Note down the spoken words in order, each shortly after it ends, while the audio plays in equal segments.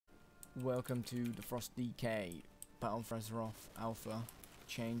Welcome to the Frost DK Battle for Azeroth Alpha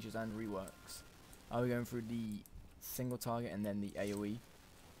changes and reworks. I'll be going through the single target and then the AoE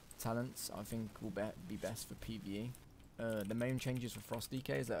talents. I think will be best for PvE. The main changes for Frost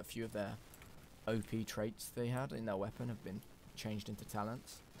DK is that a few of their OP traits they had in their weapon have been changed into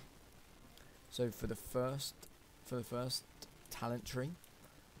talents. So for the first talent tree,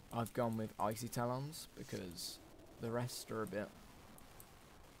 I've gone with Icy Talons because the rest are a bit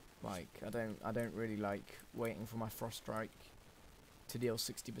like I don't really like waiting for my Frost Strike to deal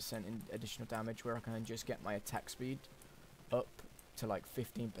 60% in additional damage, where I can just get my attack speed up to like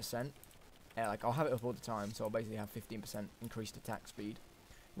 15%. Like I'll have it up all the time, so I'll basically have 15% increased attack speed,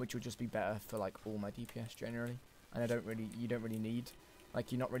 which will just be better for like all my DPS generally. And you don't really need,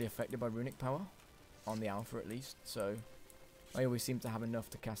 like, you're not really affected by runic power on the alpha at least. So I always seem to have enough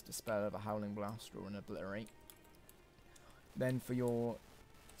to cast a spell of a Howling Blast or an Obliterate. Then for your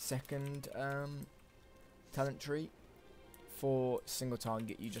second talent tree, for single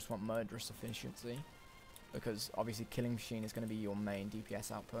target you just want Murderous Efficiency, because obviously Killing Machine is going to be your main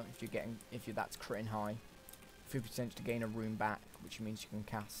DPS output. If that's critting high, 50% to gain a rune back, which means you can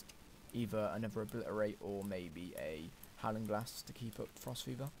cast either another Obliterate or maybe a Howling Blast to keep up Frost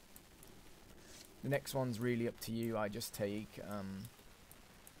Fever. The next one's really up to you. I just take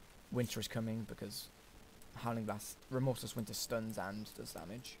Winter is Coming because Howling Blast, Remorseless Winter stuns and does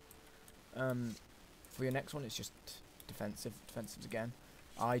damage. For your next one, it's just defensives again.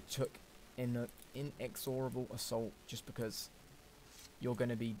 I took Inexorable Assault just because you're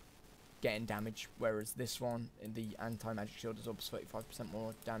going to be getting damage, whereas this one, in the anti-magic shield, absorbs 35%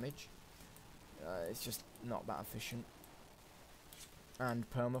 more damage. It's just not that efficient. And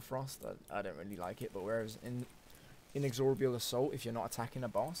Permafrost, I don't really like it, but whereas in Inexorable Assault, if you're not attacking a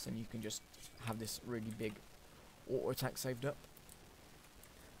boss, and you can just have this really big auto attack saved up.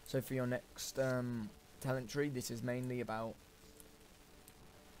 So for your next talent tree, this is mainly about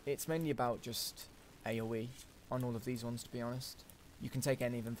just AoE on all of these ones, to be honest. You can take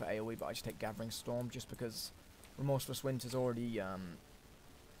any of them for AoE, but I just take Gathering Storm just because Remorseless Winter's already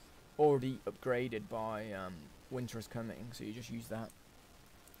upgraded by Winter is Coming, so you just use that.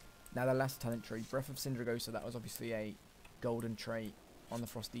 Now the last talent tree, Breath of Syndragosa, that was obviously a golden trait on the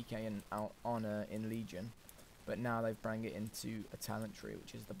Frost DK and in Legion, but now they've brought it into a talent tree,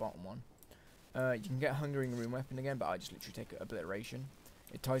 which is the bottom one. You can get Hungering Rune Weapon again, but I just literally take Obliteration.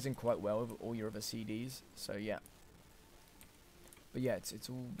 It ties in quite well with all your other CDs, so yeah. But yeah, it's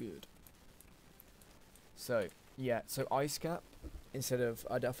all good. So yeah, so Ice Cap instead of,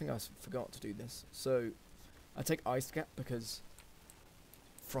 I think I forgot to do this. So I take Ice Cap because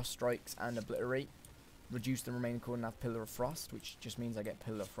Frost Strikes and Obliterate reduce the remaining cooldown of Pillar of Frost, which just means I get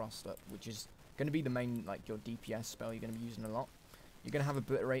Pillar of Frost up, which is going to be the main, like, your DPS spell you're going to be using a lot. You're going to have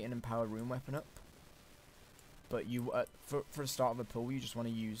Obliterate and Empower Rune Weapon up, but you for the start of a pull, you just want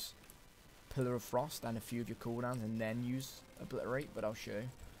to use Pillar of Frost and a few of your cooldowns and then use Obliterate, but I'll show you.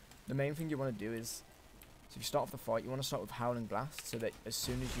 The main thing you want to do is, so if you start off the fight, you want to start with Howling Blast, so that as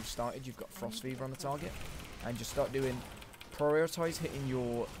soon as you've started, you've got Frost Fever on the target, and just start doing, prioritize hitting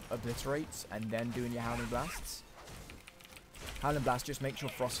your Obliterates and then doing your Howling Blasts. Howling Blast, just make sure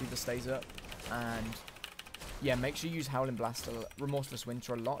Frost Fever stays up, and yeah, make sure you use Howling Blast, Remorseless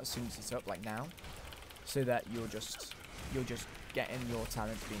Winter a lot as soon as it's up, like now, so that you're just getting your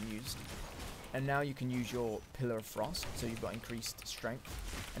talents being used. And now you can use your Pillar of Frost, so you've got increased strength,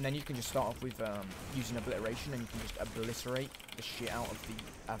 and then you can just start off with using Obliteration, and you can just obliterate the shit out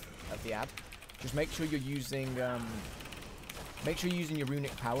of the ad. Just make sure you're using your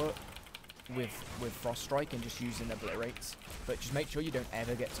runic power with Frost Strike and just using Obliterates, but just make sure you don't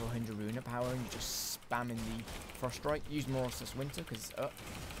ever get to 100 runic power and you're just spamming the Frost Strike. Use Remorseless Winter because it's up.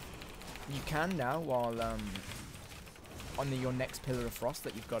 You can now, while on your next Pillar of Frost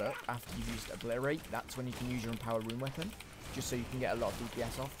that you've got up after you've used Obliterate, that's when you can use your Empower Rune Weapon, just so you can get a lot of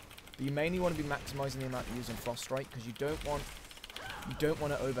DPS off. But you mainly want to be maximising the amount you're using Frost Strike, because you don't want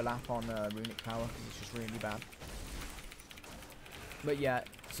to overlap on runic power, because it's just really bad. But yeah,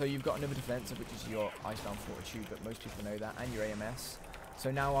 so you've got another defensive, which is your Icebound Fortitude, but most people know that, and your AMS.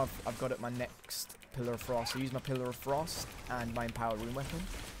 So now I've got up my next Pillar of Frost. So use my Pillar of Frost and my Empower Rune Weapon,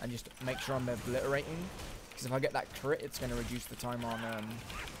 and just make sure I'm obliterating, because if I get that crit, it's going to reduce the time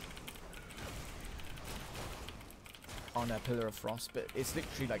on a Pillar of Frost. But it's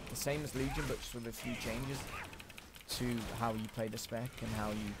literally like the same as Legion, but just with a few changes to how you play the spec and how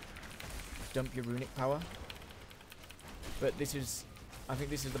you dump your runic power. But I think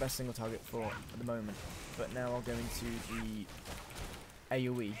this is the best single target for at the moment. But now I'll go into the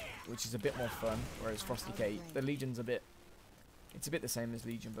AoE, which is a bit more fun, whereas Frost DK, the Legion's it's a bit the same as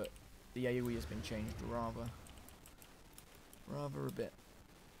Legion, but the AoE has been changed rather a bit.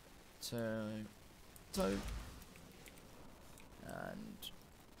 And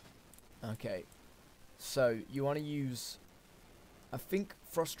okay, so you want to use, I think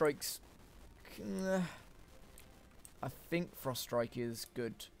Frost Strike is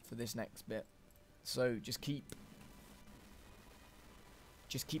good for this next bit. So just keep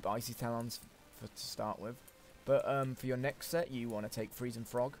Icy Talons to start with. But for your next set, you want to take Freezing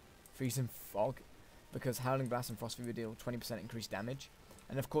Fog, because Howling Blast and Frost Fever deal 20% increased damage.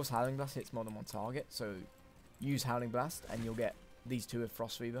 And of course Howling Blast hits more than one target, so use Howling Blast and you'll get these two with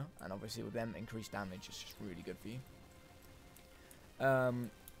Frost Fever, and obviously with them increased damage. It's just really good for you.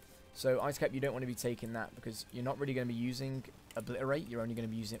 So Ice Cap, you don't want to be taking that because you're not really going to be using Obliterate. You're only going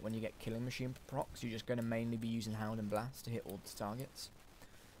to be using it when you get Killing Machine procs. You're just going to mainly be using Howling Blast to hit all the targets.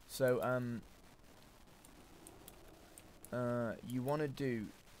 So you want to do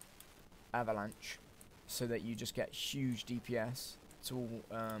Avalanche so that you just get huge DPS to all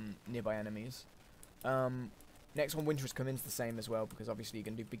nearby enemies. Next one, Winter is Coming, is the same as well, because obviously you're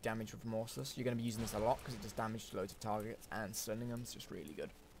going to do big damage with Remorseless. You're going to be using this a lot because it does damage to loads of targets, and stunning them is just really good.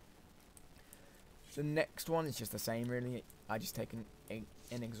 The next one is just the same, really. I just take an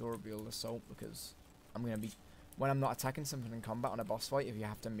Inexorable Assault because I'm going to be, when I'm not attacking something in combat on a boss fight, if you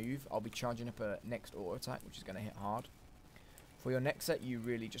have to move, I'll be charging up a next auto attack, which is going to hit hard. For your next set, you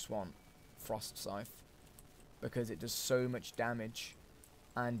really just want Frost Scythe because it does so much damage,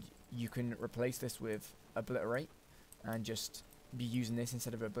 and you can replace this with Obliterate and just be using this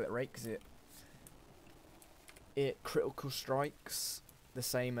instead of Obliterate because it critical strikes the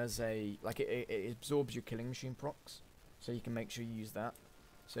same as it absorbs your Killing Machine procs, so you can make sure you use that.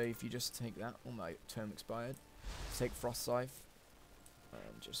 So if you just take that, oh, my term expired, take Frost Scythe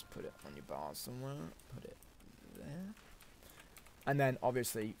and just put it on your bars somewhere, put it there, and then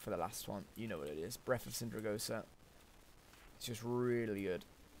obviously for the last one, you know what it is, Breath of Sindragosa. It's just really good.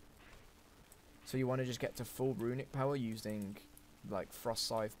 So you want to just get to full runic power using like Frost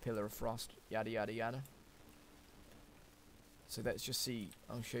Scythe, Pillar of Frost, yada yada yada. So let's just see,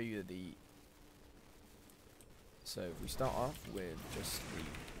 I'll show you the, so if we start off with just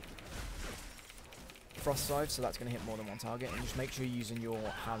the Frost Scythe, so that's going to hit more than one target, and just make sure you're using your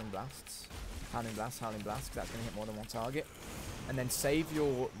Howling Blasts, Howling Blast, because that's going to hit more than one target. And then save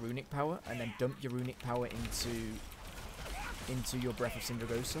your runic power, and then dump your runic power into your Breath of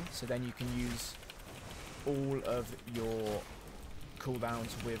Sindragosa, so then you can use all of your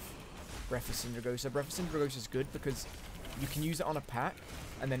cooldowns with Breath of Sindragosa. Breath of Sindragosa is good because you can use it on a pack,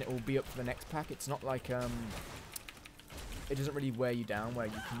 and then it will be up for the next pack. It's not like, it doesn't really wear you down where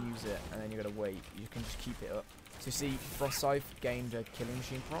you can use it, and then you gotta wait. You can just keep it up. So you see, Frost Scythe gained a Killing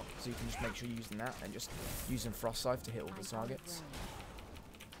Machine proc, so you can just make sure you're using that, and just using Frost Scythe to hit all the targets.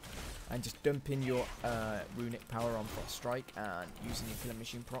 And just dumping your runic power on Frost Strike and using your Killing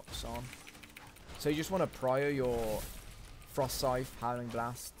Machine procs on. So you just want to prior your Frost Scythe, Howling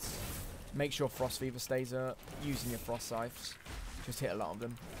Blasts, make sure Frost Fever stays up, using your Frost Scythes, just hit a lot of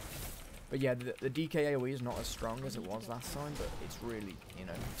them. But yeah, the DK AoE is not as strong as it was last time, but it's really, you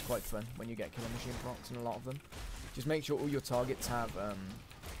know, it's quite fun when you get Killing Machine procs in a lot of them. Just make sure all your targets have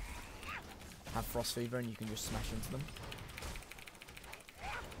Frost Fever and you can just smash into them.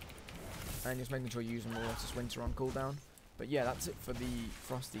 And just making sure you're using Reworks Winter on cooldown. But yeah, that's it for the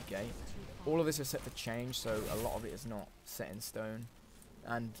Frost DK. All of this is set to change, so a lot of it is not set in stone.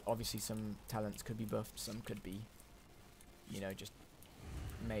 And obviously some talents could be buffed, some could be, you know, just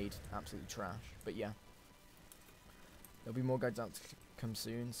made absolutely trash. But yeah, there'll be more guides out to come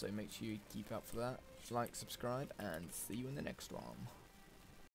soon, so make sure you keep out for that. Like, subscribe, and see you in the next one.